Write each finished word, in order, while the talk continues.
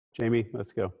Jamie,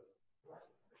 let's go.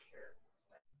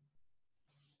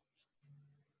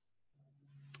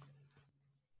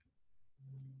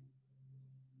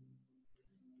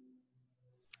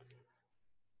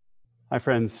 Hi,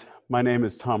 friends. My name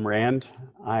is Tom Rand.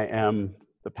 I am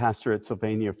the pastor at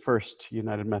Sylvania First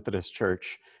United Methodist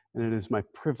Church, and it is my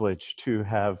privilege to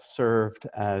have served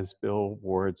as Bill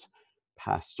Ward's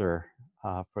pastor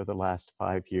for the last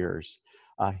 5 years.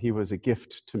 He was a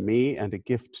gift to me and a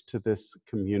gift to this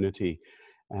community,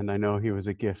 and I know he was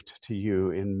a gift to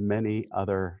you in many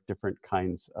other different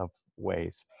kinds of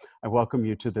ways. I welcome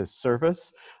you to this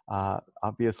service.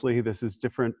 Obviously, this is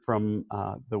different from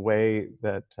the way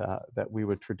that we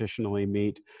would traditionally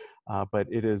meet, but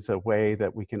it is a way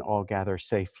that we can all gather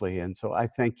safely. And so I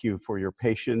thank you for your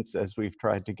patience as we've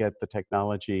tried to get the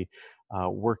technology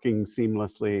working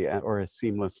seamlessly or as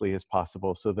seamlessly as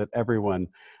possible so that everyone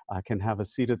can have a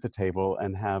seat at the table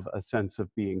and have a sense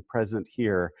of being present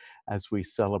here as we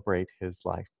celebrate his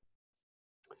life.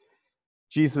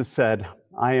 Jesus said,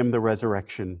 "I am the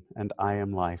resurrection and I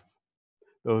am life.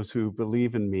 Those who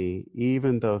believe in me,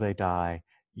 even though they die,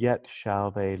 yet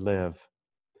shall they live.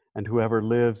 And whoever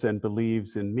lives and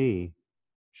believes in me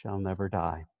shall never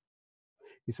die."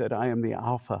 He said, "I am the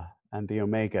Alpha and the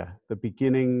Omega, the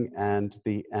beginning and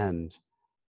the end,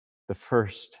 the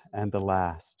first and the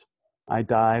last. I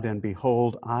died, and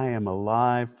behold, I am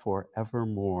alive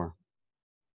forevermore.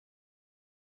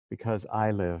 Because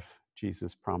I live,"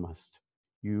 Jesus promised,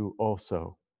 "you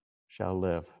also shall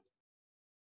live."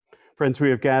 Friends, we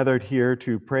have gathered here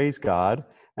to praise God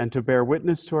and to bear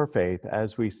witness to our faith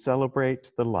as we celebrate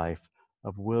the life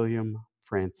of William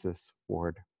Francis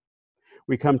Ward.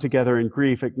 We come together in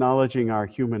grief, acknowledging our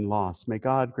human loss. May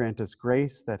God grant us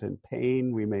grace that in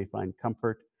pain we may find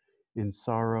comfort, in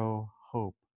sorrow,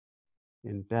 hope,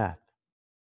 in death,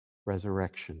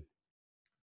 resurrection.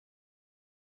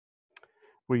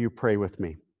 Will you pray with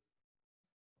me?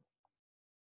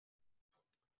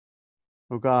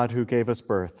 O God, who gave us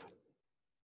birth,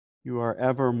 you are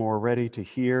ever more ready to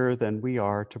hear than we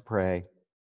are to pray.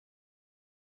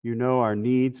 You know our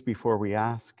needs before we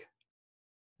ask,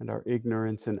 and our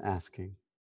ignorance in asking.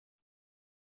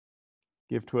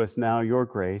 Give to us now your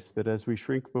grace, that as we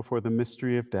shrink before the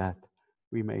mystery of death,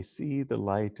 we may see the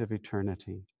light of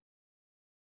eternity.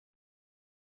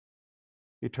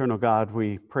 Eternal God,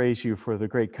 we praise you for the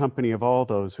great company of all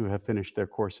those who have finished their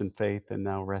course in faith and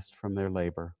now rest from their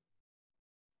labor.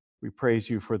 We praise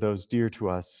you for those dear to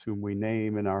us whom we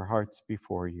name in our hearts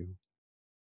before you.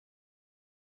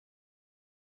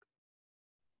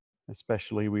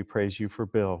 Especially we praise you for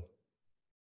Bill,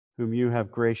 whom you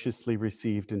have graciously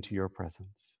received into your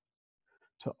presence.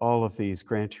 To all of these,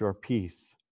 grant your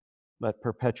peace. Let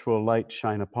perpetual light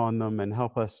shine upon them and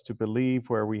help us to believe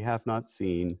where we have not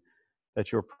seen,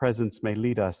 that your presence may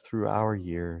lead us through our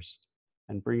years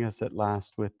and bring us at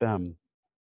last with them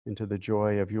into the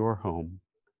joy of your home,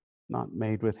 not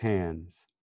made with hands,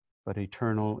 but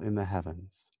eternal in the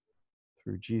heavens,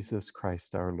 through Jesus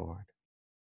Christ our Lord.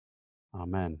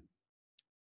 Amen.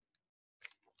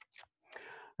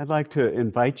 I'd like to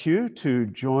invite you to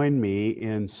join me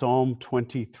in Psalm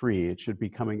 23. It should be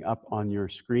coming up on your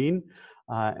screen.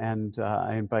 And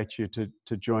I invite you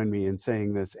to join me in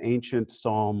saying this ancient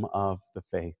psalm of the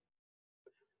faith.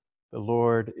 The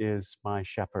Lord is my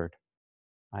shepherd,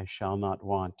 I shall not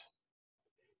want.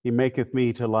 He maketh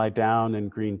me to lie down in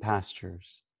green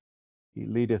pastures. He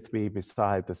leadeth me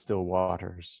beside the still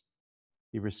waters.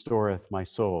 He restoreth my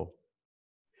soul.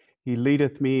 He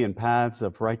leadeth me in paths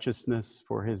of righteousness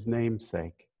for his name's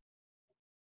sake.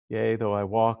 Yea, though I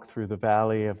walk through the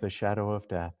valley of the shadow of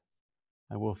death,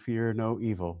 I will fear no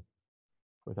evil,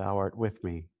 for thou art with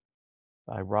me.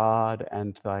 Thy rod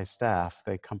and thy staff,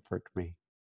 they comfort me.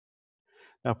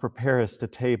 Thou preparest a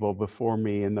table before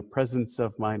me in the presence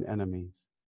of mine enemies.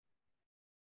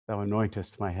 Thou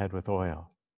anointest my head with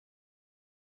oil.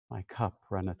 My cup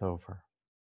runneth over.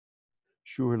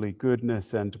 Surely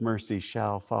goodness and mercy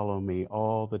shall follow me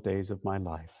all the days of my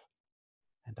life,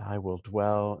 and I will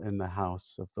dwell in the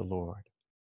house of the Lord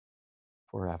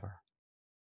forever.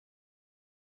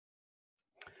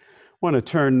 I want to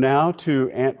turn now to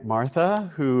Aunt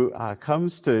Martha, who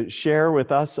comes to share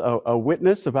with us a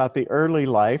witness about the early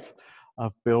life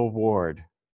of Bill Ward.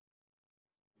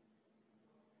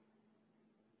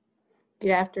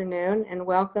 Good afternoon, and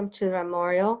welcome to the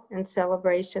memorial and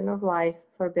celebration of life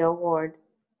for Bill Ward.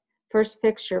 First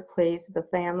picture, please, the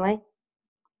family.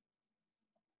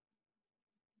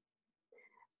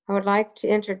 I would like to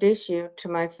introduce you to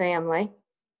my family.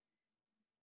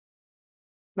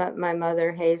 My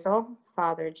mother, Hazel,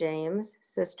 father, James,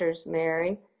 sisters,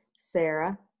 Mary,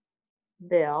 Sarah,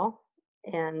 Bill,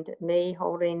 and me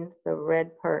holding the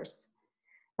red purse.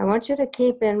 I want you to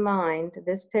keep in mind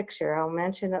this picture, I'll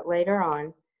mention it later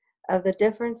on, of the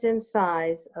difference in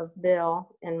size of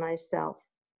Bill and myself.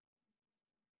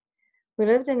 We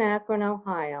lived in Akron,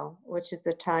 Ohio, which is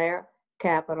the tire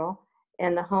capital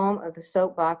and the home of the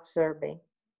soapbox derby.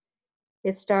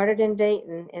 It started in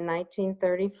Dayton in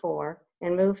 1934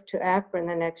 and moved to Akron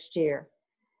the next year.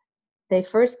 They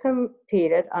first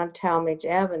competed on Talmadge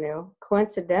Avenue.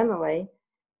 Coincidentally,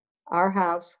 our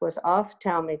house was off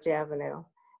Talmadge Avenue.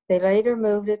 They later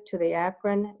moved it to the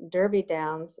Akron Derby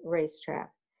Downs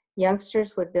racetrack.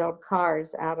 Youngsters would build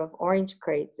cars out of orange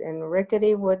crates and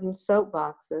rickety wooden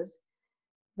soapboxes.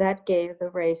 That gave the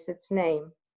race its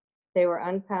name. They were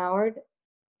unpowered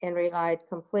and relied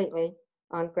completely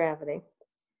on gravity.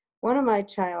 One of my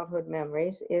childhood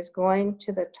memories is going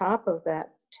to the top of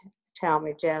that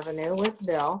Talmadge Avenue with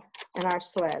Bill and our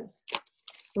sleds.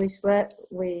 We sled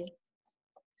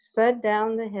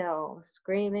down the hill,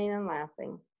 screaming and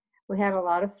laughing. We had a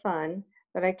lot of fun,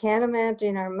 but I can't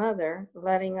imagine our mother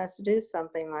letting us do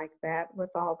something like that with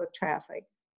all the traffic.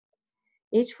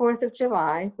 Each 4th of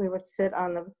July, we would sit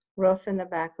on the roof in the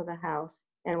back of the house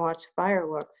and watch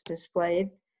fireworks displayed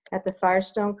at the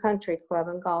Firestone Country Club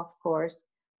and Golf Course,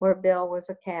 where Bill was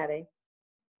a caddy.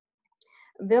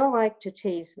 Bill liked to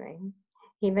tease me.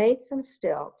 He made some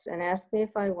stilts and asked me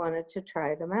if I wanted to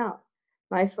try them out,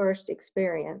 my first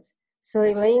experience. So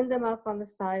he leaned them up on the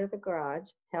side of the garage,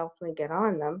 helped me get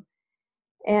on them,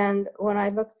 and when I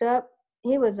looked up,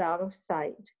 he was out of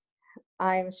sight.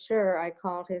 I'm sure I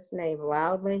called his name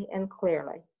loudly and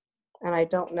clearly, and I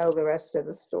don't know the rest of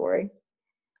the story.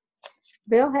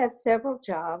 Bill had several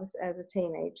jobs as a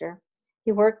teenager.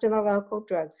 He worked in a local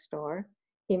drugstore.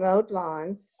 He mowed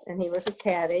lawns, and he was a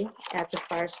caddy at the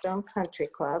Firestone Country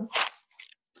Club.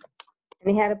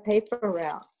 And he had a paper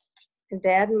route. And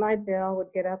Dad and my Bill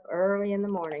would get up early in the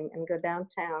morning and go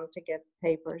downtown to get the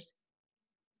papers.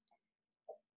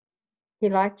 He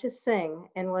liked to sing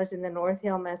and was in the North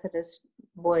Hill Methodist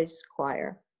Boys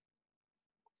Choir.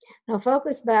 Now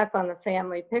focus back on the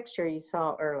family picture you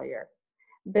saw earlier.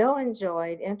 Bill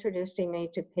enjoyed introducing me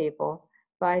to people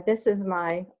by, this is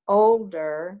my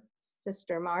older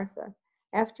sister Martha.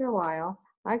 After a while,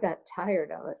 I got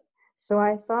tired of it, so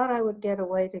I thought I would get a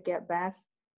way to get back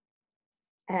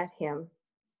at him.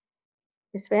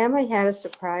 His family had a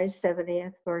surprise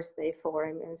 70th birthday for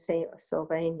him in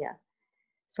Sylvania.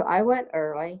 So I went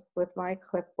early with my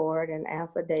clipboard and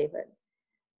affidavit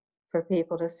for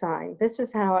people to sign. This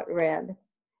is how it read.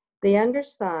 The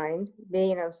undersigned,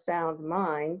 being of sound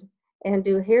mind, and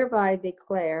do hereby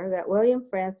declare that William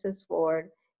Francis Ward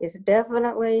is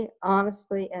definitely,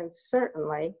 honestly, and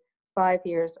certainly 5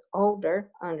 years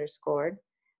older, underscored,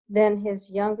 than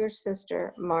his younger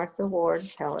sister, Martha Ward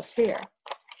Pelletier.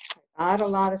 Not a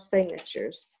lot of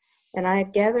signatures. And I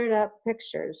had gathered up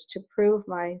pictures to prove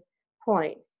my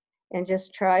point and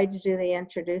just tried to do the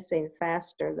introducing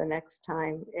faster the next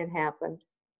time it happened.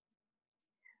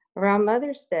 Around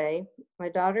Mother's Day, my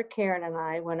daughter Karen and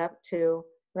I went up to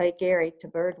Lake Erie to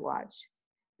birdwatch.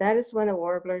 That is when the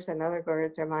warblers and other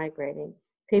birds are migrating.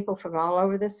 People from all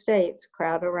over the states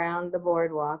crowd around the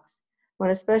boardwalks. When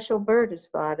a special bird is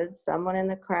spotted, someone in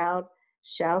the crowd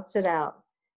shouts it out,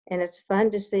 and it's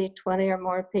fun to see 20 or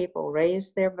more people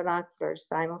raise their binoculars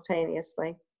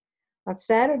simultaneously. On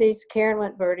Saturdays, Karen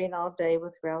went birding all day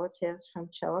with relatives from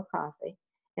Chillicothe,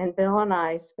 and Bill and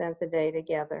I spent the day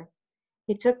together.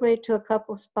 He took me to a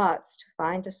couple spots to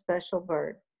find a special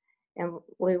bird, and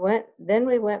we went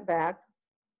back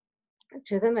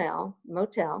to the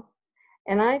motel,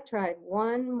 and I tried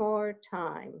one more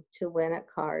time to win at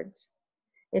cards.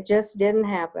 It just didn't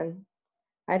happen.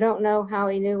 I don't know how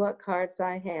he knew what cards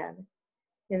I had.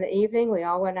 In the evening, we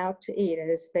all went out to eat at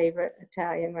his favorite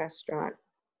Italian restaurant.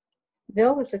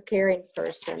 Bill was a caring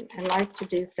person and liked to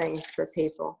do things for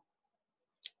people.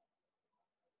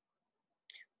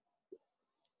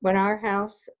 When our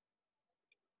house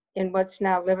in what's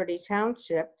now Liberty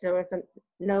Township, there was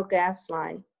no gas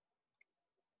line.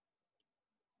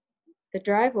 The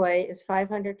driveway is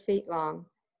 500 feet long,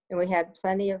 and we had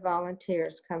plenty of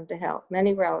volunteers come to help,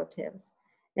 many relatives.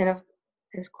 And of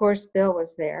course, Bill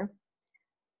was there.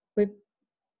 We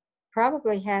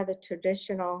probably had the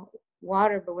traditional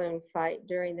water balloon fight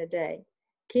during the day.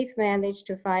 Keith managed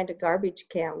to find a garbage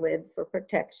can lid for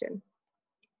protection.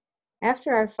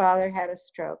 After our father had a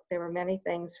stroke, there were many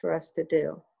things for us to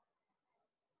do.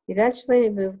 Eventually, we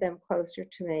moved them closer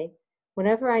to me.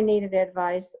 Whenever I needed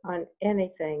advice on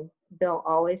anything, Bill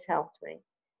always helped me.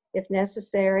 If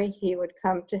necessary, he would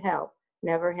come to help,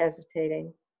 never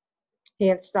hesitating. He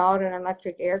installed an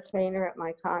electric air cleaner at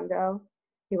my condo,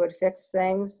 He would fix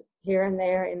things here and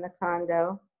there in the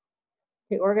condo.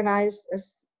 He organized a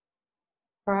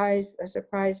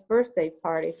surprise birthday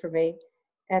party for me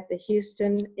at the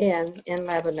Houston Inn in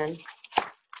Lebanon.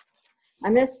 I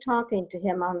miss talking to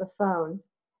him on the phone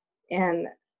and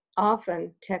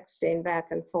often texting back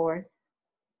and forth.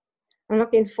 I'm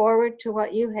looking forward to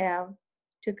what you have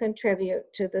to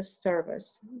contribute to this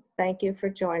service. Thank you for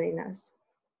joining us.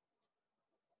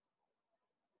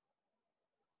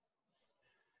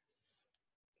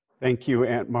 Thank you,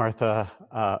 Aunt Martha.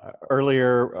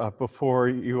 Earlier, before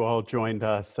you all joined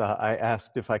us, I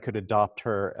asked if I could adopt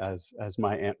her as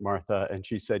my Aunt Martha, and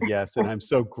she said yes. And I'm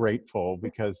so grateful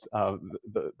because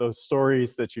those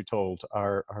stories that you told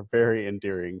are very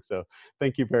endearing. So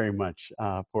thank you very much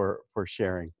for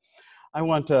sharing. I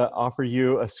want to offer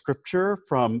you a scripture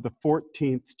from the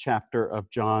 14th chapter of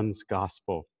John's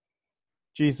Gospel.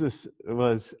 Jesus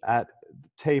was at the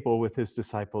table with his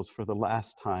disciples for the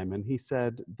last time, and he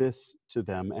said this to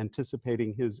them,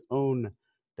 anticipating his own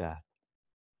death.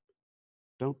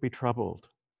 Don't be troubled.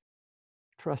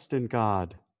 Trust in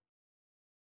God.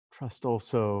 Trust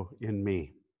also in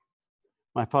me.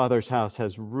 My Father's house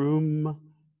has room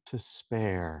to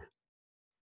spare.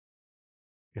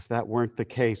 If that weren't the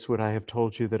case, would I have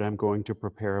told you that I'm going to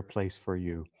prepare a place for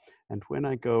you? And when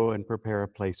I go and prepare a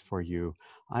place for you,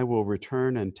 I will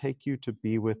return and take you to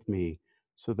be with me,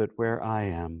 so that where I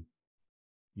am,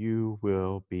 you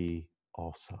will be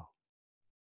also.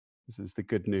 This is the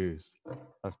good news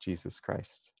of Jesus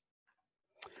Christ.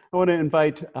 I want to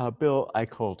invite Bill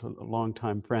Eichholt, a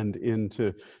longtime friend, in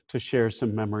to share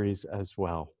some memories as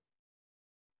well.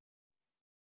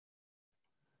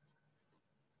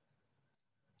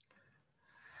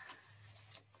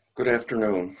 Good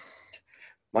afternoon.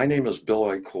 My name is Bill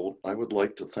Eichholt. I would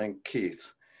like to thank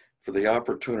Keith for the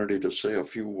opportunity to say a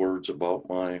few words about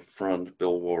my friend,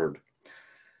 Bill Ward.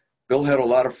 Bill had a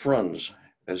lot of friends,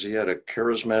 as he had a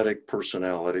charismatic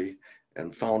personality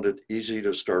and found it easy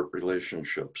to start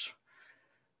relationships.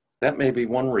 That may be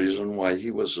one reason why he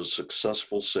was a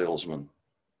successful salesman.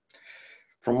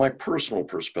 From my personal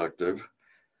perspective,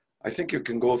 I think you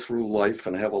can go through life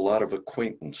and have a lot of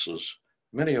acquaintances,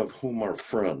 many of whom are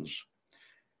friends.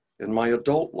 In my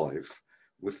adult life,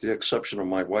 with the exception of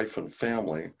my wife and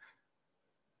family,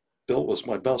 Bill was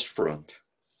my best friend.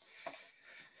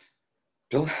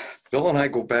 Bill and I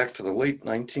go back to the late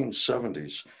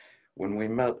 1970s when we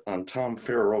met on Tom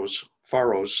Farrow's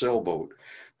sailboat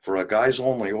for a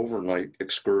guys-only overnight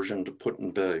excursion to Put-in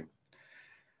Bay.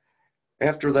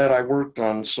 After that, I worked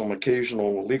on some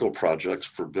occasional legal projects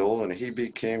for Bill, and he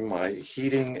became my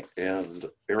heating and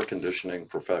air conditioning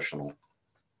professional.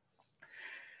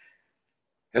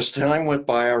 As time went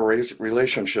by, our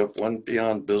relationship went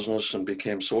beyond business and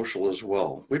became social as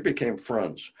well. We became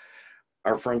friends.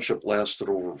 Our friendship lasted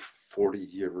over 40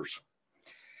 years.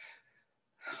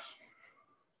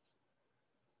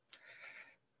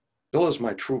 Bill is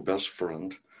my true best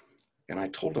friend, and I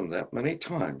told him that many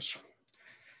times.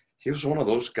 He was one of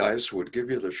those guys who would give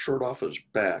you the shirt off his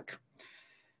back.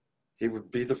 He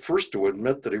would be the first to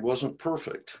admit that he wasn't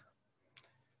perfect.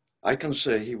 I can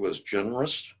say he was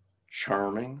generous,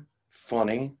 charming,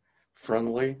 funny,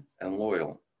 friendly, and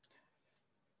loyal.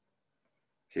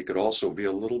 He could also be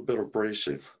a little bit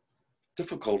abrasive,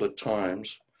 difficult at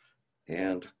times,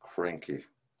 and cranky.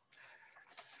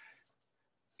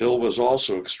 Bill was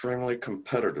also extremely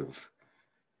competitive.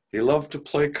 He loved to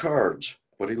play cards,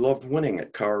 but he loved winning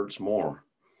at cards more.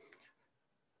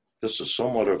 This is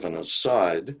somewhat of an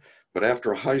aside, but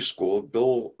after high school,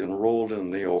 Bill enrolled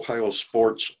in the Ohio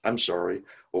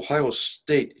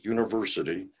State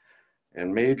University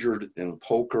and majored in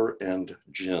poker and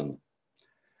gin.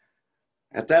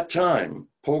 At that time,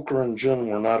 poker and gin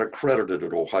were not accredited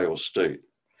at Ohio State,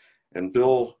 and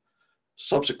Bill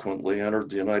subsequently entered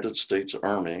the United States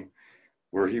Army,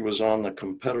 where he was on the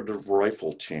competitive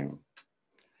rifle team.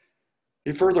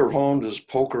 He further honed his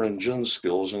poker and gin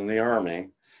skills in the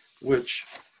Army, which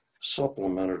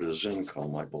supplemented his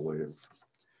income, I believe.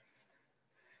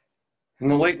 In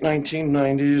the late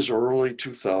 1990s or early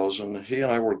 2000, he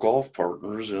and I were golf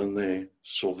partners in the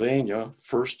Sylvania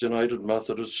First United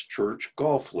Methodist Church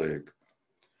Golf League.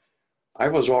 I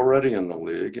was already in the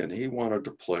league and he wanted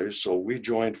to play, so we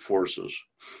joined forces.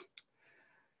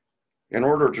 In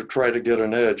order to try to get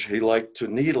an edge, he liked to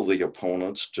needle the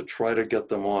opponents to try to get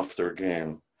them off their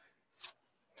game.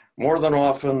 More than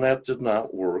often, that did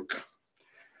not work.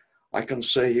 I can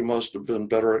say he must have been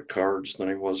better at cards than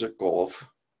he was at golf.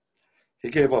 He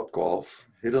gave up golf.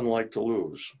 He didn't like to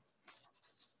lose.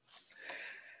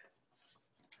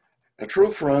 A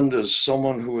true friend is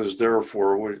someone who is there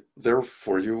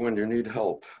for you when you need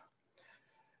help.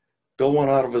 Bill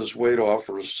went out of his way to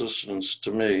offer assistance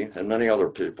to me and many other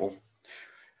people,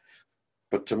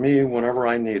 but to me whenever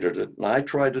I needed it, and I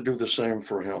tried to do the same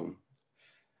for him.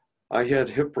 I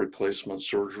had hip replacement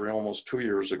surgery almost 2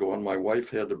 years ago, and my wife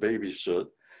had to babysit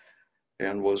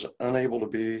and was unable to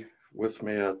be with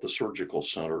me at the surgical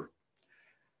center.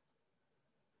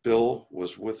 Bill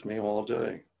was with me all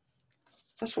day.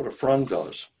 That's what a friend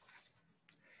does.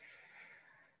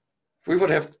 We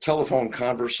would have telephone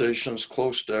conversations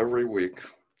close to every week.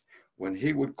 When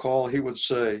he would call, he would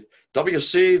say,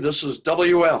 "WC, this is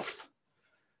WF."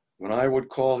 When I would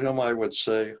call him, I would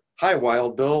say, "Hi,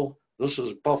 Wild Bill, this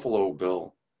is Buffalo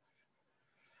Bill."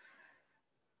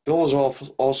 Bill was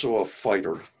also a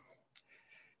fighter.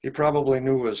 He probably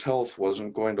knew his health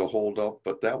wasn't going to hold up,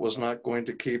 but that was not going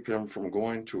to keep him from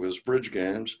going to his bridge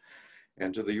games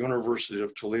and to the University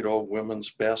of Toledo women's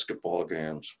basketball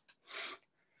games.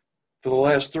 For the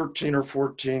last 13 or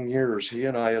 14 years, he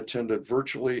and I attended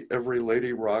virtually every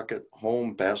Lady Rocket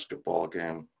home basketball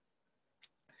game.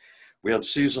 We had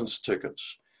seasons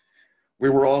tickets.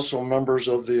 We were also members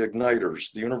of the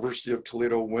Igniters, the University of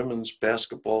Toledo women's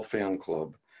basketball fan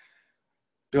club.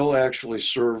 Bill actually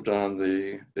served on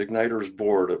the Igniters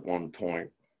board at one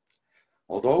point.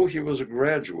 Although he was a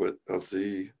graduate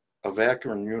of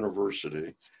Akron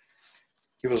University,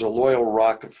 he was a loyal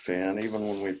Rocket fan even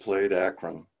when we played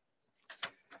Akron.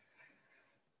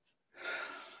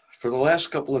 For the last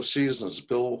couple of seasons,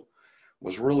 Bill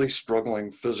was really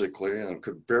struggling physically and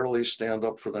could barely stand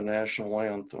up for the national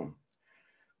anthem.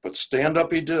 But stand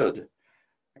up he did,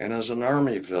 and as an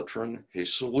Army veteran, he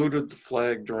saluted the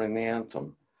flag during the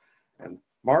anthem. And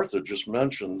Martha just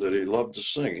mentioned that he loved to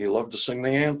sing. He loved to sing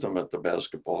the anthem at the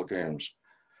basketball games.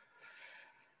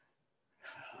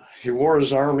 He wore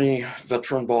his Army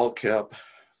veteran ball cap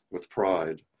with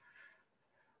pride.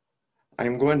 I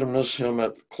am going to miss him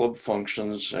at club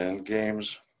functions and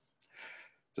games.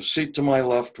 The seat to my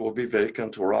left will be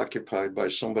vacant or occupied by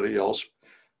somebody else,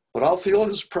 but I'll feel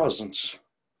his presence.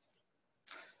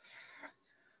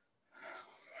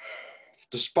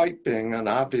 Despite being in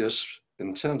obvious,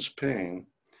 intense pain,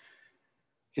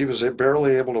 he was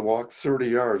barely able to walk 30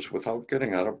 yards without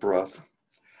getting out of breath.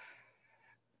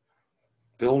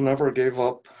 Bill never gave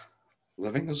up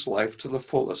living his life to the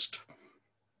fullest.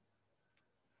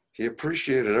 He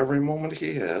appreciated every moment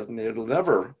he had, and he had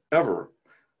never, ever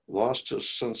lost his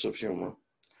sense of humor.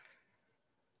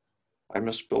 I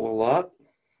miss Bill a lot,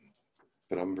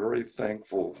 but I'm very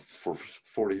thankful for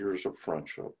 40 years of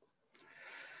friendship.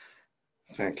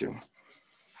 Thank you.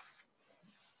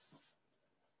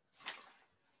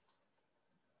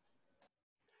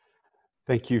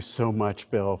 Thank you so much,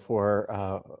 Bill, for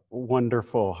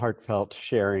wonderful, heartfelt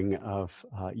sharing of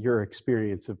your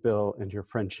experience of Bill and your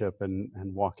friendship and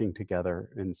walking together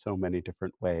in so many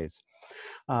different ways.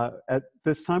 At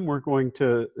this time, we're going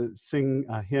to sing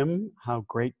a hymn, How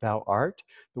Great Thou Art.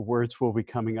 The words will be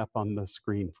coming up on the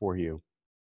screen for you.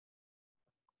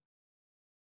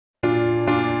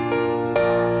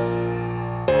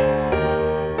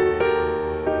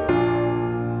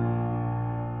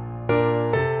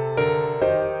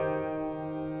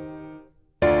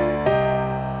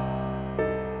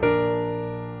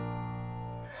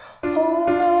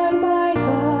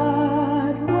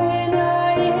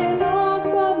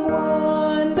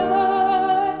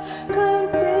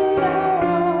 Consider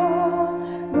all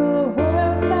the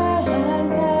works thy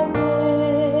hands have made.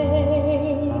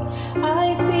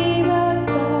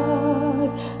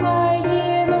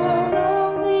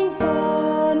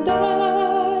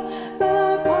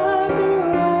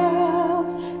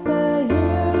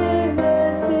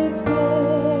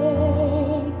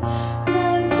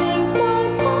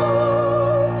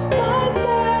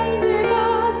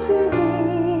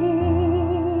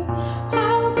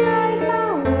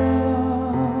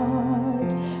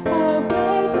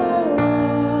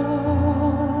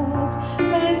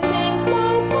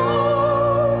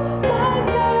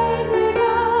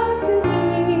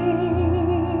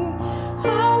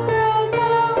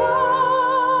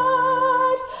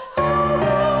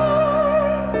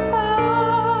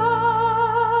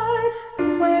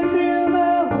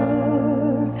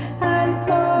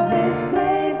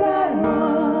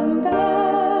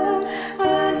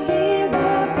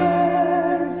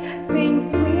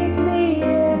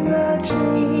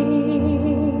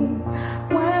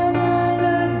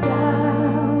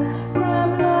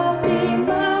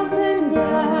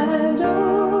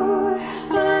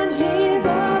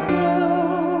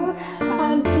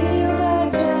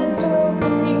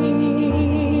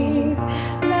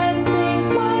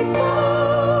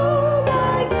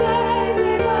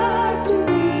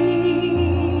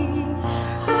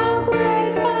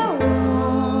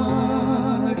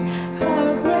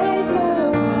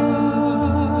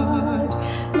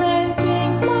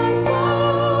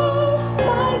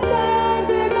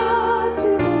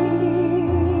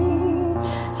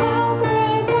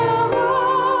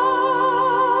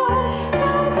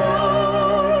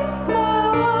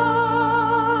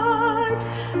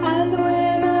 And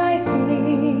when I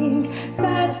think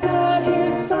that God,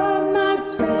 his son not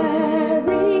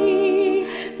sparing,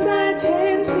 sent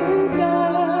him to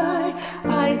die,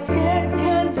 I scarce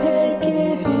can take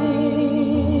it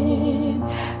in.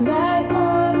 That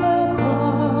on the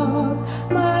cross,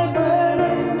 my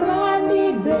burden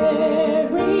gladly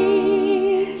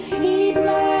bearing, he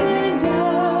bled and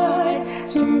died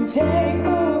to take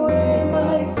away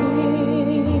my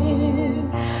sin.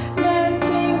 Then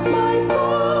sings my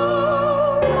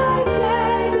soul, my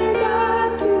Savior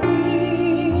God to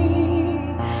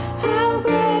thee. How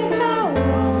great thou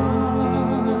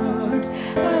art,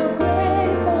 how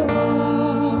great thou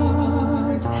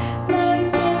art. Then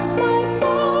sings my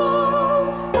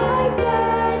soul, my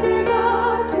Savior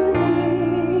God to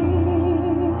thee.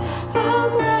 How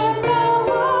great thou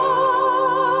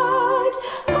art,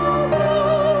 how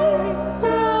great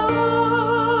thou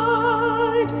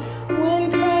art.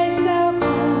 When Christ shall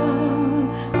come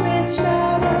with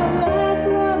shout of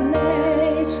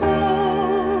acclamation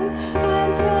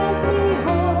and take me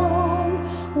home,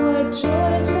 what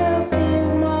joy shall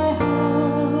fill my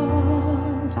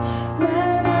heart?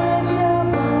 Then I shall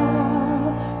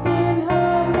bow in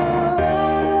humble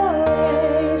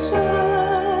adoration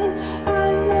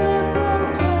and then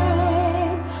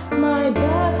proclaim, my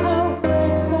God, how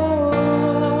great thou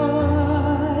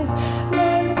art.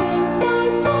 Then sings my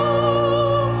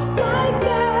soul, my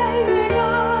Savior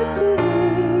God to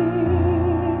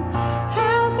thee.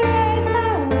 How great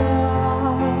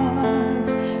thou art,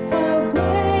 how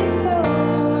great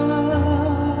thou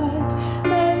art.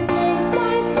 Then sings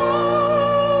my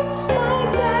soul, my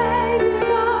Savior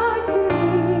God to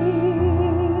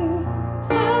thee.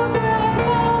 How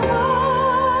great thou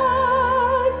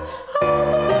art, how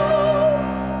great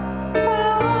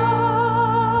thou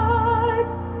art.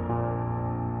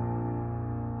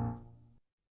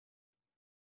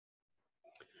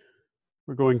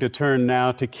 We're going to turn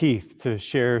now to Keith to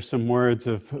share some words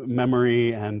of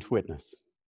memory and witness.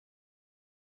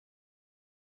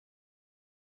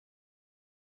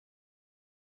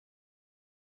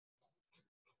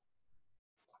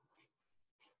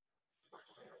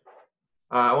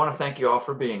 I want to thank you all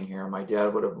for being here. My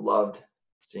dad would have loved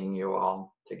seeing you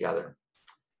all together.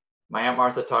 My Aunt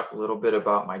Martha talked a little bit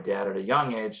about my dad at a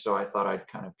young age, so I thought I'd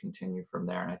kind of continue from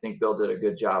there. And I think Bill did a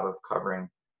good job of covering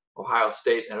Ohio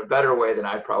State in a better way than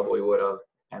I probably would have,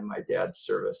 and my dad's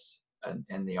service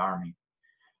in the Army.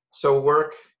 So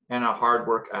work and a hard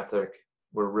work ethic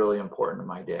were really important to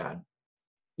my dad.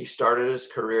 He started his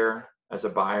career as a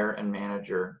buyer and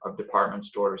manager of department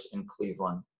stores in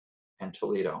Cleveland and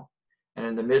Toledo. And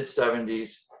in the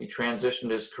mid-70s, he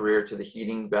transitioned his career to the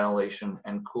heating, ventilation,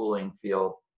 and cooling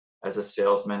field as a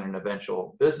salesman and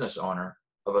eventual business owner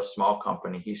of a small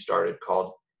company he started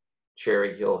called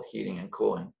Cherry Hill Heating and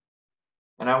Cooling.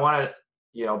 And I want to,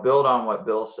 build on what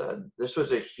Bill said. This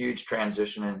was a huge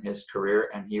transition in his career,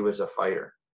 and he was a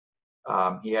fighter.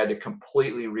 He had to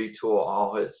completely retool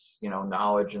all his,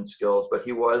 knowledge and skills, but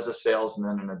he was a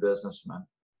salesman and a businessman,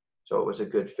 so it was a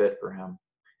good fit for him.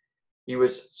 He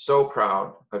was so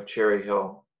proud of Cherry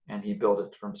Hill, and he built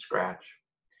it from scratch.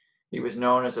 He was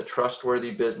known as a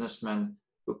trustworthy businessman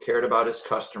who cared about his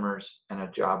customers and a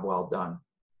job well done.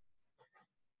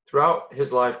 Throughout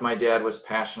his life, my dad was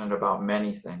passionate about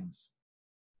many things.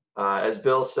 As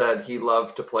Bill said, he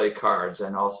loved to play cards,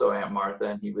 and also Aunt Martha,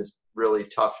 and he was really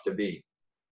tough to beat.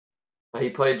 He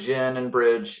played gin and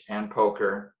bridge and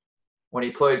poker. When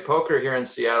he played poker here in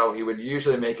Seattle, he would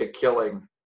usually make a killing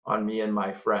on me and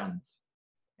my friends.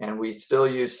 And we still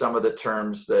use some of the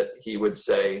terms that he would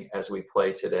say as we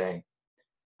play today.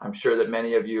 I'm sure that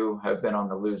many of you have been on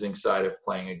the losing side of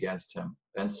playing against him.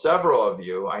 And several of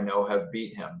you I know have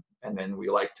beat him. And then we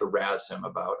like to razz him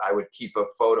about. I would keep a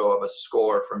photo of a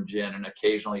score from gin and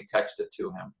occasionally text it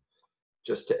to him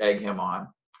just to egg him on.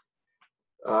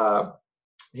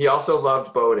 He also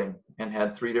loved boating and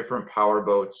had 3 different power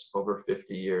boats over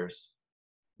 50 years.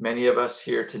 Many of us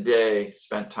here today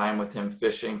spent time with him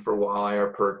fishing for walleye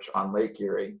or perch on Lake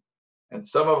Erie. And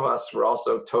some of us were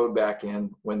also towed back in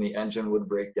when the engine would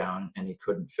break down and he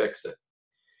couldn't fix it.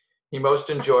 He most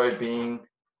enjoyed being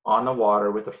on the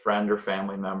water with a friend or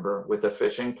family member with a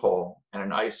fishing pole and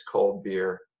an ice cold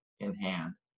beer in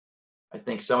hand. I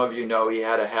think some of you know he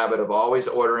had a habit of always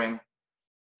ordering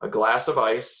a glass of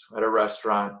ice at a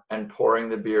restaurant and pouring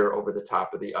the beer over the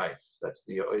top of the ice.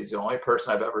 He's the only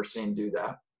person I've ever seen do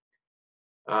that.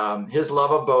 His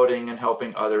love of boating and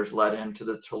helping others led him to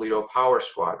the Toledo Power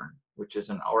Squadron, which is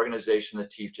an organization that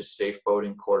teaches safe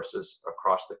boating courses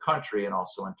across the country and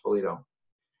also in Toledo.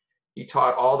 He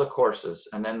taught all the courses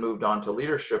and then moved on to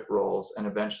leadership roles and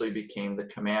eventually became the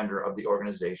commander of the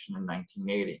organization in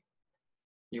 1980.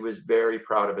 He was very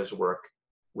proud of his work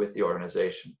with the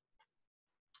organization.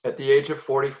 At the age of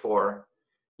 44,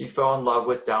 he fell in love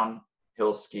with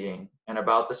downhill skiing, and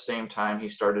about the same time, he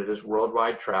started his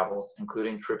worldwide travels,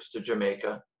 including trips to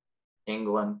Jamaica,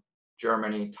 England,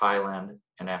 Germany, Thailand,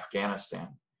 and Afghanistan.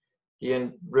 He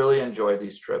really enjoyed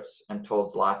these trips and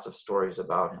told lots of stories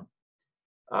about him.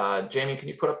 Jamie, can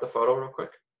you put up the photo real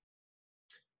quick?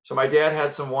 So my dad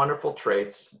had some wonderful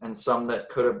traits and some that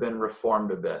could have been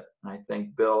reformed a bit. And I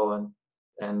think Bill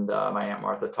and my Aunt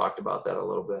Martha talked about that a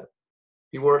little bit.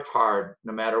 He worked hard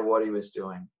no matter what he was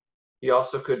doing. He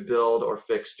also could build or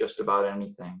fix just about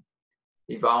anything.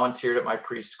 He volunteered at my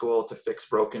preschool to fix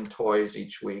broken toys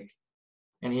each week.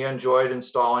 And he enjoyed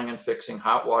installing and fixing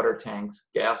hot water tanks,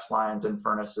 gas lines, and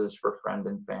furnaces for friends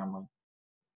and family.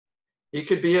 He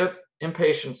could be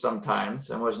impatient sometimes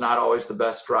and was not always the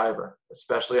best driver,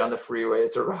 especially on the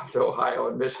freeways around Ohio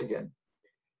and Michigan.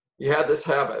 He had this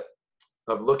habit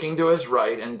of looking to his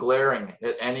right and glaring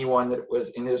at anyone that was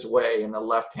in his way in the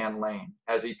left-hand lane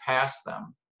as he passed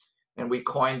them. And we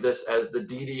coined this as the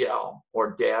DDL,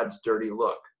 or Dad's Dirty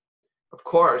Look. Of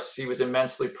course, he was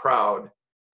immensely proud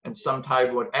and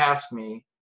sometimes would ask me,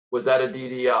 was that a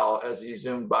DDL, as he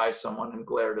zoomed by someone and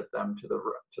glared at them to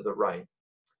the right.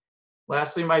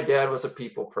 Lastly, my dad was a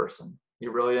people person. He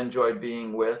really enjoyed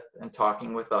being with and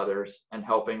talking with others and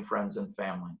helping friends and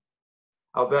family.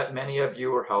 I'll bet many of you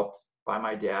were helped by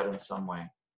my dad in some way.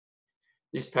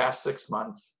 These past 6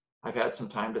 months, I've had some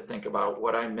time to think about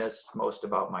what I miss most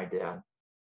about my dad.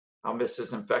 I'll miss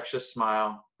his infectious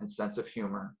smile and sense of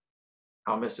humor.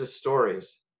 I'll miss his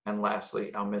stories. And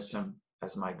lastly, I'll miss him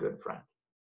as my good friend.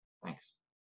 Thanks.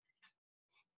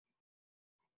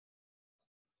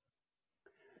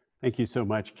 Thank you so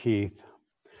much, Keith.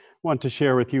 I want to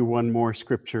share with you one more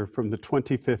scripture from the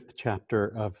 25th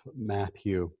chapter of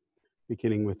Matthew,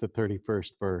 beginning with the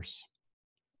 31st verse.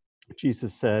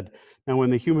 Jesus said, "Now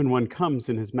when the human one comes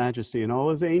in his majesty and all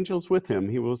his angels with him,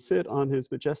 he will sit on his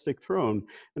majestic throne,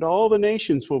 and all the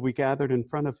nations will be gathered in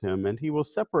front of him, and he will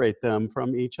separate them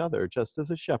from each other, just as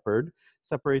a shepherd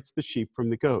separates the sheep from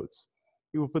the goats.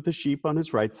 He will put the sheep on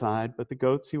his right side, but the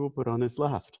goats he will put on his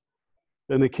left.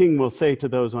 Then the king will say to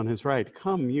those on his right,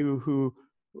 'Come, you who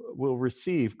will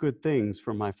receive good things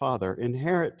from my Father.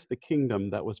 Inherit the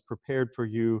kingdom that was prepared for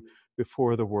you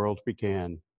before the world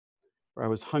began. For I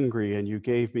was hungry, and you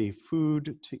gave me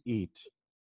food to eat.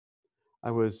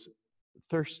 I was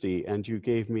thirsty, and you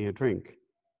gave me a drink.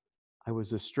 I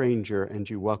was a stranger, and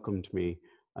you welcomed me.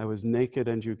 I was naked,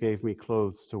 and you gave me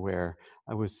clothes to wear.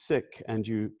 I was sick, and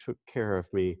you took care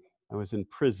of me. I was in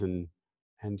prison,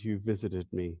 and you visited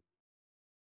me.'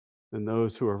 Then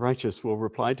those who are righteous will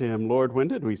reply to him, 'Lord, when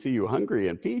did we see you hungry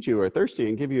and feed you, or thirsty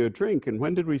and give you a drink? And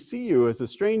when did we see you as a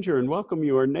stranger and welcome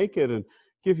you, or naked and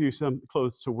give you some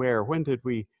clothes to wear? When did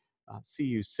we see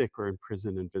you sick or in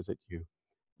prison and visit you?'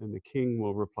 And the king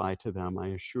will reply to them, 'I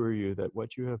assure you that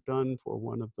what you have done for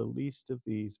one of the least of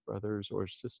these brothers or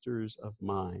sisters of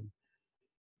mine,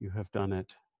 you have done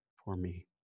it for me.'"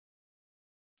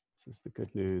 This is the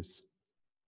good news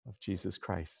of Jesus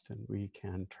Christ, and we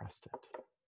can trust it.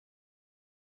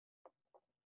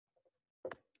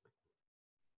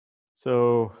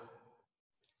 So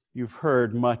you've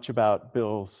heard much about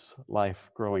Bill's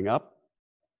life growing up,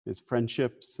 his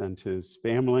friendships, and his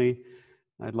family.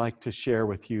 I'd like to share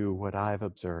with you what I've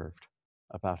observed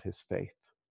about his faith.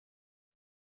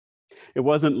 It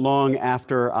wasn't long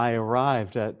after I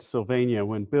arrived at Sylvania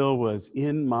when Bill was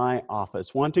in my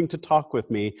office wanting to talk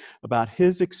with me about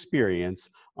his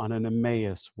experience on an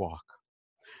Emmaus walk.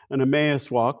 An Emmaus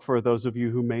walk, for those of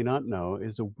you who may not know,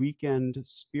 is a weekend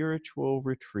spiritual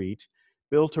retreat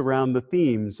built around the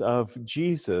themes of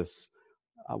Jesus'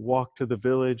 walk to the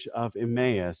village of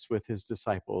Emmaus with his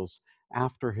disciples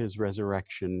after his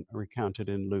resurrection, recounted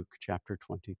in Luke chapter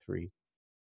 23.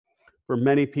 For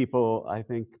many people, I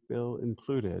think Bill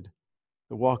included,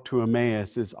 the walk to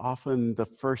Emmaus is often the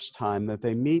first time that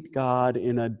they meet God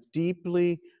in a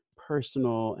deeply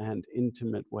personal and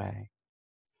intimate way.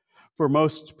 For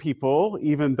most people,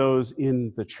 even those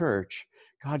in the church,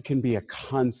 God can be a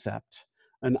concept,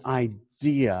 an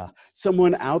idea,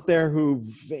 someone out there who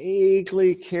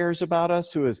vaguely cares about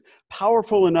us, who is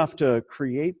powerful enough to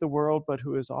create the world, but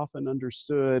who is often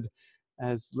understood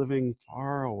as living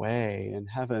far away in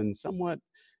heaven, somewhat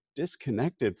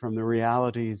disconnected from the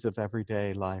realities of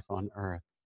everyday life on earth.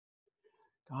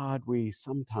 God, we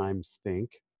sometimes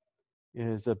think,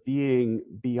 is a being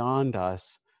beyond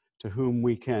us to whom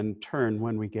we can turn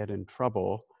when we get in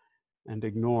trouble and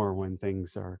ignore when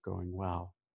things are going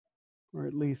well. Or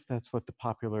at least that's what the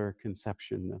popular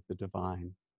conception of the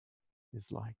divine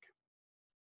is like.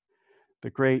 The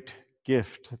great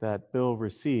gift that Bill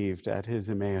received at his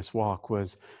Emmaus walk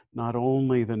was not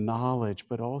only the knowledge,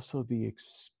 but also the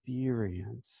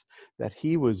experience that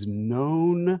he was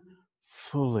known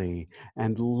fully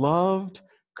and loved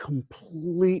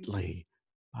completely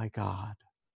by God.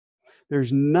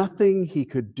 There's nothing he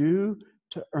could do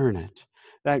to earn it.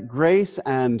 That grace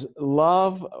and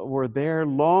love were there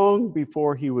long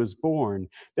before he was born.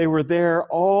 They were there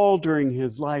all during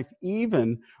his life,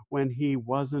 even when he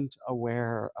wasn't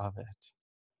aware of it.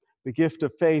 The gift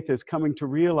of faith is coming to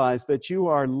realize that you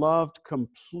are loved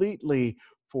completely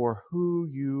for who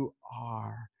you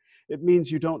are. It means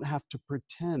you don't have to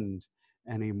pretend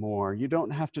anymore. You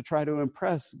don't have to try to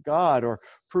impress God or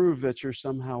prove that you're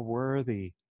somehow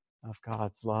worthy of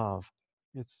God's love.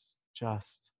 It's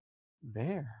just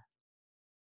there.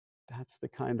 That's the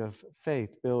kind of faith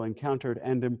Bill encountered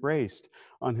and embraced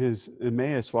on his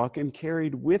Emmaus walk and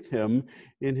carried with him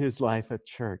in his life at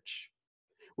church.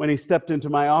 When he stepped into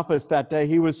my office that day,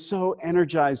 he was so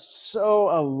energized,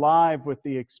 so alive with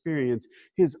the experience.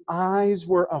 His eyes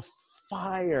were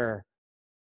afire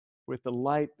with the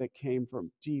light that came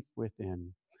from deep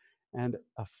within, and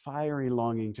a fiery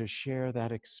longing to share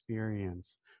that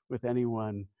experience with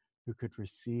anyone who could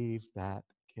receive that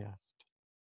gift.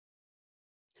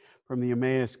 From the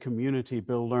Emmaus community,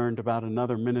 Bill learned about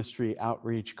another ministry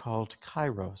outreach called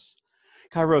Kairos.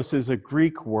 Kairos is a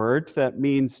Greek word that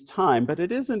means time, but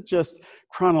it isn't just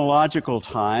chronological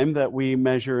time that we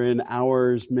measure in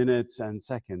hours, minutes, and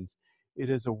seconds. It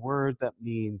is a word that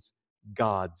means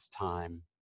God's time.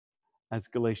 As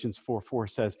Galatians 4:4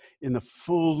 says, in the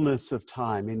fullness of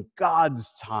time, in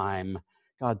God's time,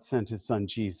 God sent his son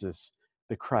Jesus,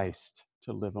 the Christ,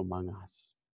 to live among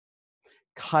us.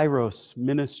 Kairos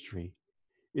ministry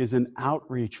is an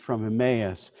outreach from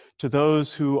Emmaus to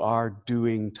those who are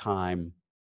doing time.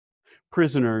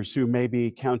 Prisoners who may be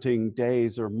counting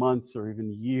days or months or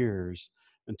even years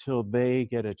until they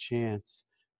get a chance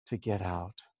to get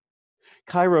out.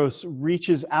 Kairos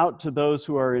reaches out to those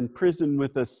who are in prison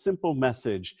with a simple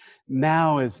message.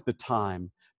 Now is the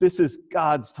time. This is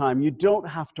God's time. You don't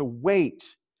have to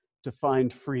wait to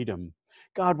find freedom.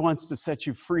 God wants to set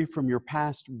you free from your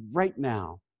past right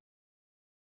now.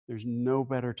 There's no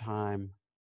better time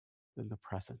than the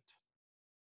present.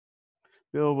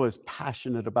 Bill was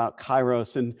passionate about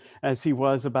Kairos and as he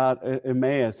was about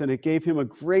Emmaus, and it gave him a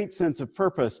great sense of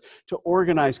purpose to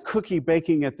organize cookie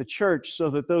baking at the church so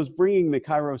that those bringing the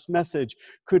Kairos message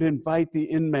could invite the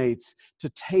inmates to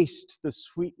taste the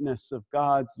sweetness of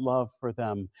God's love for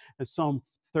them. As Psalm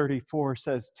 34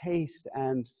 says, taste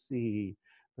and see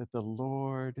that the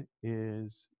Lord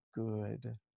is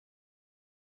good.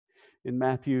 In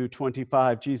Matthew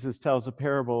 25, Jesus tells a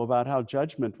parable about how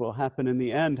judgment will happen in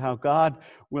the end, how God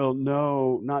will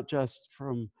know not just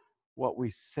from what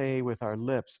we say with our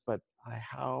lips, but by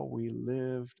how we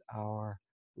lived our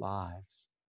lives.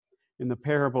 In the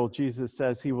parable, Jesus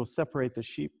says he will separate the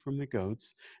sheep from the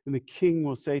goats, and the king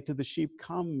will say to the sheep,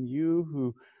 come, you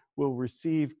who will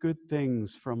receive good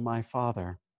things from my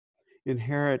Father.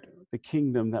 Inherit the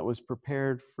kingdom that was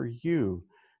prepared for you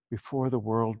before the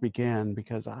world began,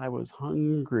 because I was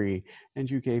hungry and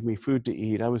you gave me food to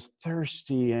eat. I was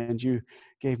thirsty and you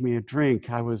gave me a drink.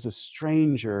 I was a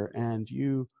stranger and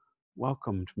you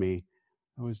welcomed me.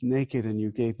 I was naked and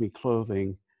you gave me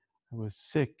clothing. I was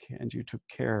sick and you took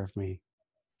care of me.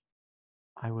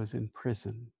 I was in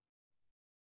prison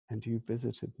and you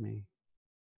visited me.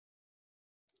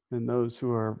 Then those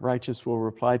who are righteous will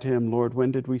reply to him, Lord,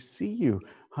 when did we see you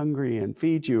hungry and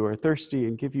feed you, or thirsty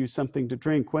and give you something to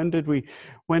drink? When did we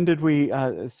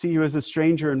see you as a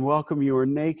stranger and welcome you, or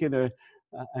naked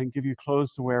and give you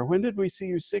clothes to wear? When did we see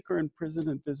you sick or in prison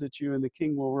and visit you? And the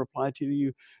king will reply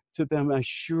to them, I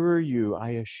assure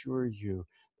you,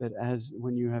 that as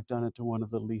when you have done it to one of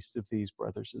the least of these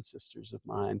brothers and sisters of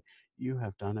mine, you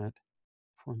have done it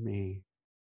for me.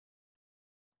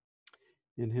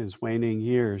 In his waning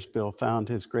years, Bill found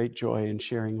his great joy in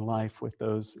sharing life with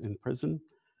those in prison.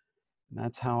 And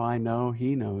that's how I know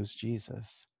he knows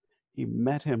Jesus. He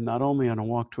met him not only on a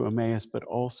walk to Emmaus, but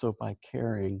also by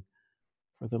caring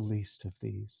for the least of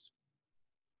these.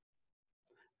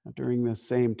 Now, during this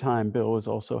same time, Bill was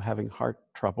also having heart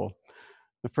trouble.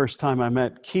 The first time I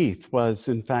met Keith was,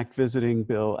 in fact, visiting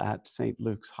Bill at St.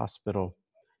 Luke's Hospital.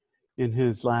 In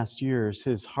his last years,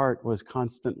 his heart was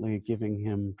constantly giving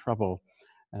him trouble,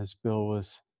 as Bill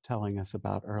was telling us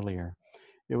about earlier.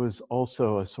 It was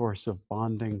also a source of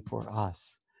bonding for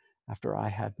us after I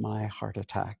had my heart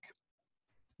attack.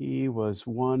 He was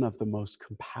one of the most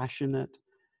compassionate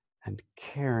and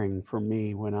caring for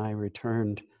me when I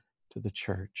returned to the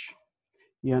church.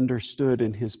 He understood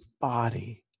in his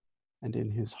body and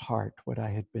in his heart what I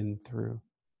had been through.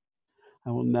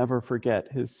 I will never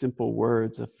forget his simple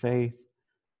words of faith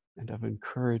and of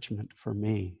encouragement for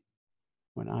me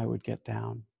when I would get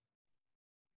down.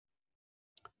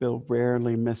 Bill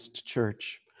rarely missed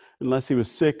church. Unless he was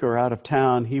sick or out of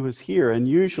town, he was here, and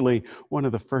usually one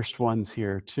of the first ones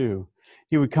here, too.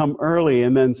 He would come early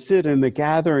and then sit in the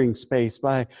gathering space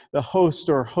by the host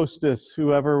or hostess,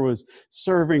 whoever was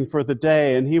serving for the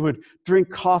day, and he would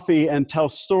drink coffee and tell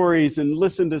stories and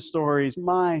listen to stories.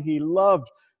 He loved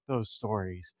those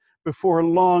stories. Before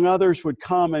long, others would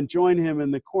come and join him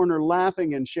in the corner,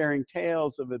 laughing and sharing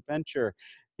tales of adventure.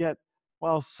 Yet,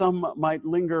 while some might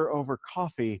linger over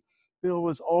coffee, Bill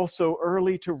was also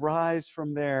early to rise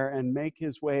from there and make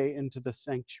his way into the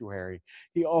sanctuary.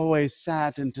 He always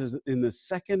sat in the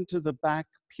second to the back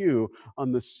pew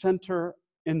on the center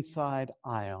inside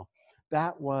aisle.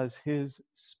 That was his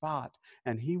spot,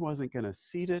 and he wasn't going to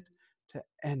cede it to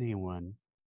anyone.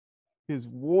 His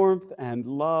warmth and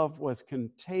love was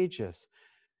contagious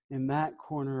in that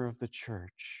corner of the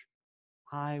church.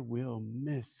 I will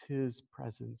miss his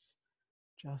presence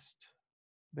just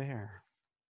there.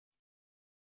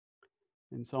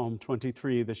 In Psalm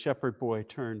 23, the shepherd boy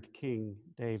turned King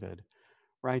David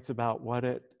writes about what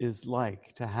it is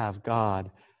like to have God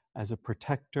as a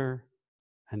protector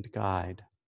and guide.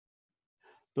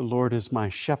 The Lord is my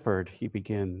shepherd, he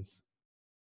begins.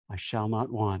 I shall not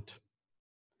want.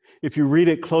 If you read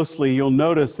it closely, you'll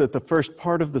notice that the first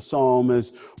part of the psalm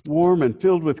is warm and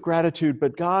filled with gratitude,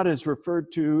 but God is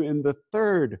referred to in the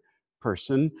third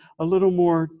person, a little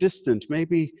more distant,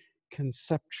 maybe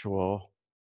conceptual.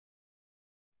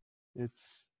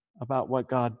 It's about what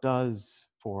God does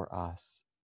for us.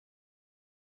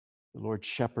 The Lord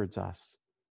shepherds us,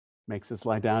 makes us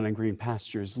lie down in green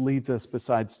pastures, leads us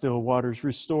beside still waters,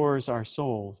 restores our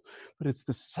souls. But it's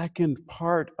the second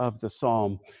part of the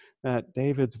psalm that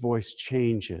David's voice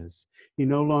changes. He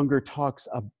no longer talks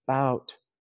about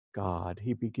God.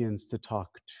 He begins to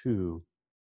talk to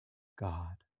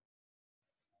God.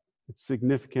 It's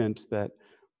significant that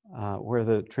where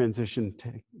the transition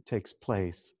takes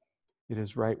place, it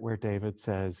is right where David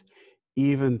says,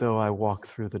 even though I walk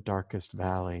through the darkest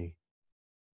valley,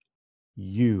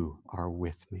 you are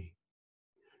with me.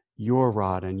 Your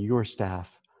rod and your staff,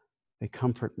 they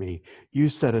comfort me. You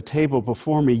set a table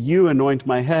before me. You anoint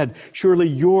my head. Surely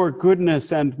your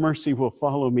goodness and mercy will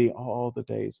follow me all the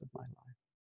days of my life.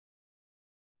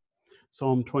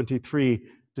 Psalm 23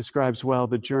 describes well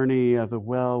the journey of the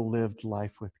well-lived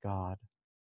life with God.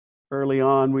 Early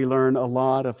on, we learn a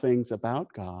lot of things about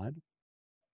God.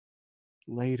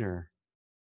 Later,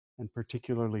 and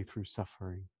particularly through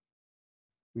suffering,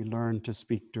 we learn to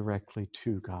speak directly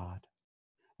to God.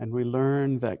 And we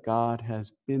learn that God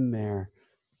has been there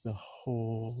the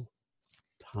whole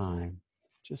time,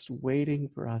 just waiting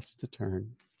for us to turn.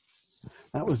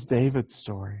 That was David's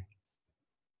story,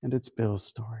 and it's Bill's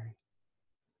story.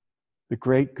 The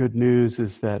great good news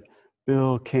is that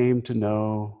Bill came to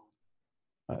know,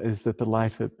 is that the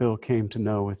life that Bill came to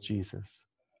know with Jesus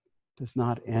does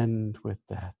not end with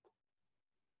death.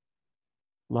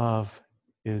 Love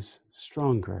is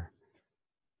stronger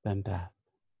than death.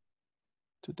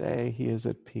 Today he is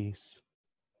at peace.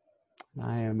 And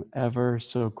I am ever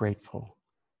so grateful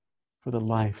for the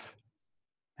life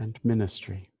and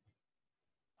ministry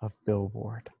of Bill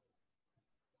Ward.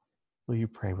 Will you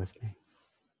pray with me?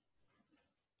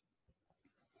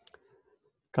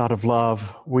 God of love,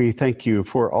 we thank you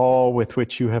for all with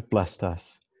which you have blessed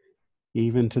us,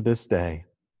 even to this day,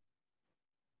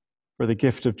 for the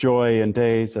gift of joy in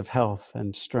days of health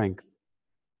and strength,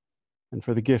 and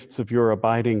for the gifts of your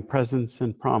abiding presence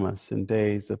and promise in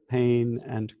days of pain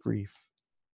and grief.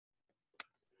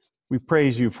 We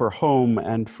praise you for home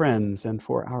and friends and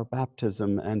for our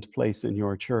baptism and place in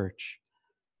your church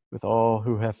with all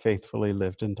who have faithfully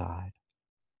lived and died.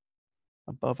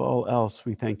 Above all else,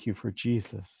 we thank you for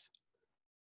Jesus,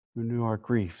 who knew our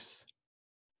griefs,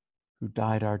 who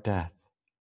died our death,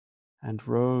 and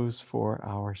rose for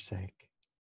our sake,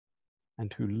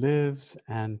 and who lives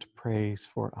and prays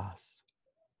for us.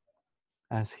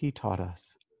 As he taught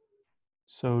us,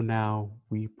 so now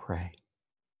we pray.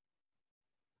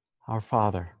 Our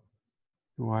Father,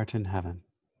 who art in heaven,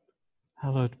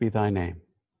 hallowed be thy name.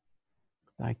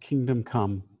 Thy kingdom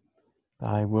come,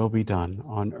 thy will be done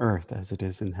on earth as it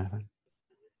is in heaven.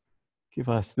 Give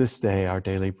us this day our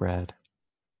daily bread,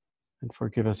 and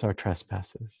forgive us our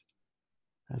trespasses,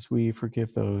 as we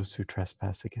forgive those who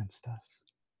trespass against us.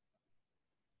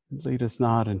 And lead us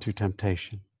not into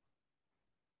temptation,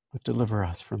 but deliver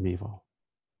us from evil.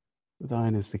 For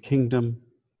thine is the kingdom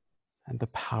and the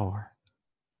power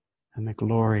and the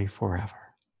glory forever.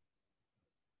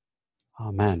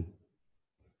 Amen.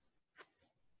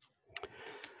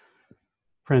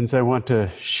 Friends, I want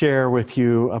to share with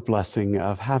you a blessing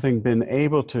of having been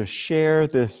able to share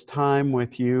this time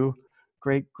with you.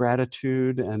 Great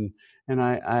gratitude, and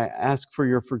I ask for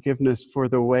your forgiveness for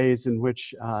the ways in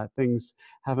which things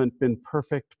haven't been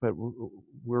perfect, but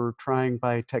we're trying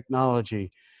by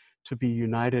technology to be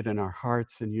united in our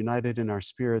hearts and united in our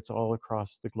spirits all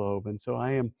across the globe. And so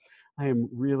I am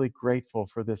really grateful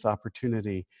for this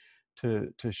opportunity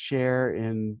to share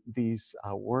in these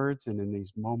words and in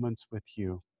these moments with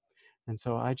you. And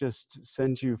so I just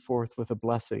send you forth with a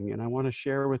blessing, and I want to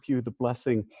share with you the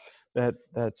blessing that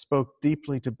spoke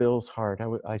deeply to Bill's heart.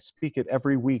 I speak it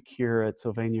every week here at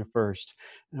Sylvania First,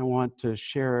 and I want to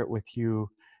share it with you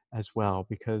as well,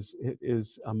 because it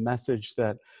is a message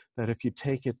that if you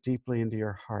take it deeply into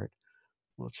your heart,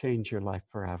 will change your life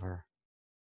forever.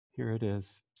 Here it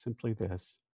is, simply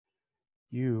this: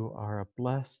 you are a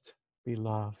blessed,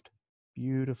 beloved,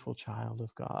 beautiful child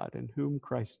of God, in whom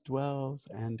Christ dwells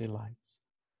and delights.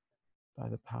 By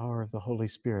the power of the Holy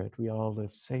Spirit, we all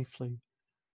live safely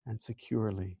and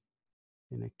securely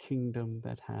in a kingdom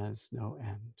that has no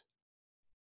end.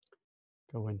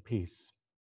 Go in peace.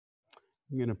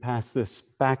 I'm going to pass this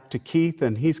back to Keith,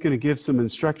 and he's going to give some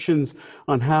instructions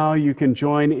on how you can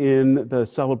join in the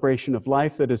celebration of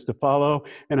life that is to follow.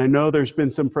 And I know there's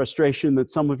been some frustration that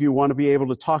some of you want to be able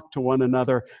to talk to one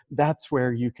another. That's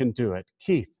where you can do it.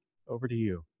 Keith, over to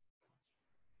you.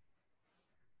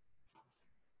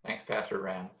 Thanks, Pastor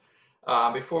Rand.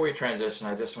 Before we transition,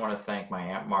 I just want to thank my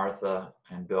Aunt Martha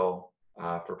and Bill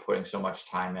for putting so much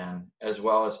time in, as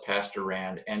well as Pastor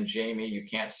Rand and Jamie. You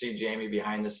can't see Jamie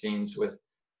behind the scenes with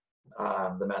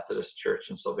the Methodist Church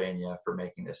in Sylvania for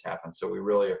making this happen. So we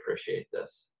really appreciate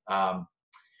this. We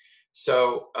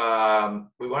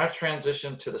want to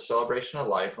transition to the celebration of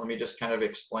life. Let me just kind of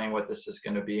explain what this is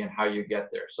going to be and how you get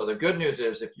there. So the good news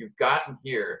is, if you've gotten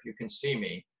here, if you can see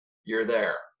me, you're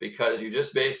there, because you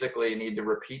just basically need to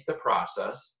repeat the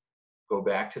process, go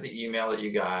back to the email that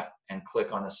you got, and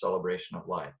click on the celebration of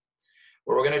life.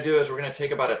 What we're going to do is we're going to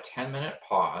take about a 10-minute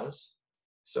pause.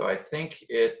 So I think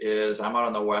it is, I'm out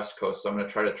on the West Coast, so I'm going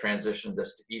to try to transition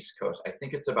this to East Coast. I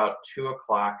think it's about 2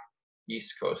 o'clock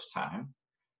East Coast time.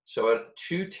 So at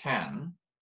 2:10,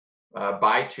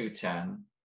 by 2:10,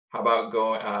 how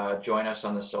about join us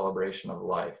on the celebration of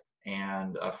life?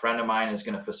 And a friend of mine is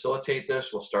going to facilitate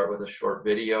this. We'll start with a short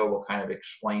video. We'll kind of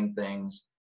explain things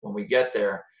when we get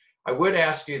there. I would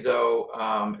ask you, though,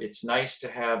 it's nice to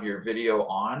have your video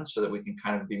on so that we can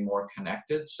kind of be more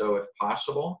connected. So if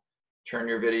possible, turn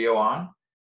your video on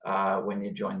when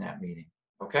you join that meeting.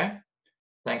 Okay?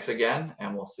 Thanks again,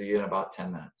 and we'll see you in about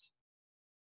 10 minutes.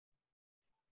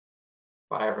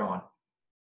 Bye, everyone.